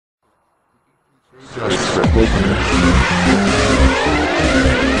This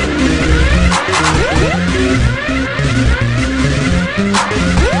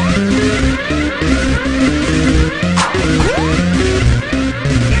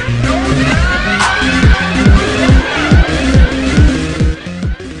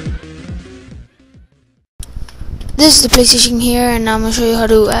is the PlayStation here, and I'm going to show you how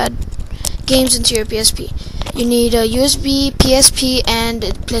to add games into your PSP. You need a USB, PSP, and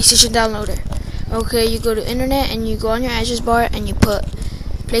a PlayStation downloader. Okay, you go to internet and you go on your address bar and you put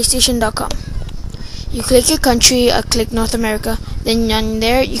PlayStation.com. You click your country, I click North America, then on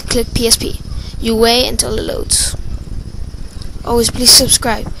there you click PSP. You wait until it loads. Always please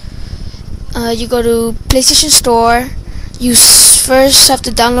subscribe. You go to PlayStation Store. You first have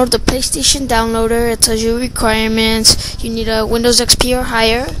to download the PlayStation downloader. It tells you requirements. You need a Windows XP or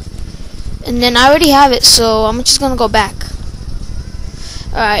higher. And then I already have it, so I'm just gonna go back.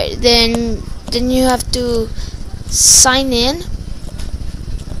 Alright, then you have to sign in.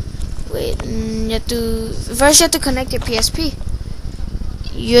 Wait, first you have to connect your PSP.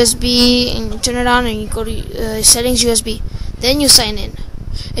 USB, and turn it on, and you go to settings USB. Then you sign in.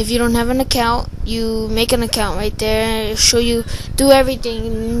 If you don't have an account, you make an account right there. It'll show you, do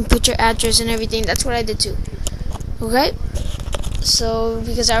everything, put your address and everything. That's what I did too. Okay? So,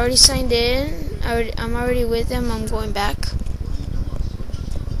 because I already signed in, I'm already with them, I'm going back.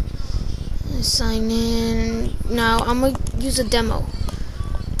 Sign in. Now, I'm going to use a demo.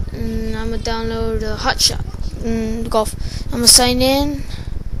 I'm going to download a Hotshot Golf. I'm going to sign in.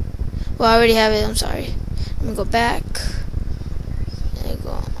 Well, I already have it, I'm sorry. I'm going to go back.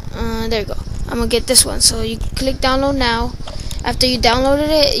 There you go. I'm gonna get this one. So you click download now. After you downloaded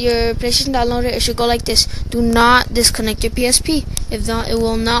it, your PlayStation downloader, it should go like this. Do not disconnect your PSP. If not, it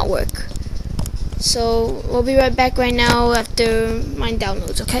will not work. So we'll be right back right now after mine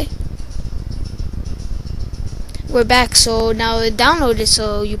downloads, okay? We're back. So now it downloaded,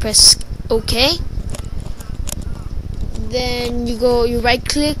 so you press OK. Then you right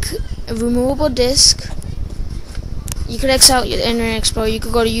click removable disk. You could X out your Internet Explorer. You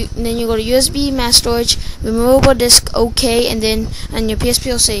could go to then you go to USB, mass storage, removable disk, OK, and then on your PSP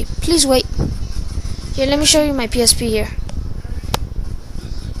will say, please wait. Here, let me show you my PSP here.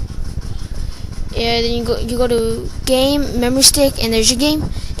 Yeah, then you go to game, memory stick, and there's your game,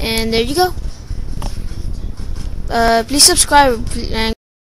 and there you go. Please subscribe.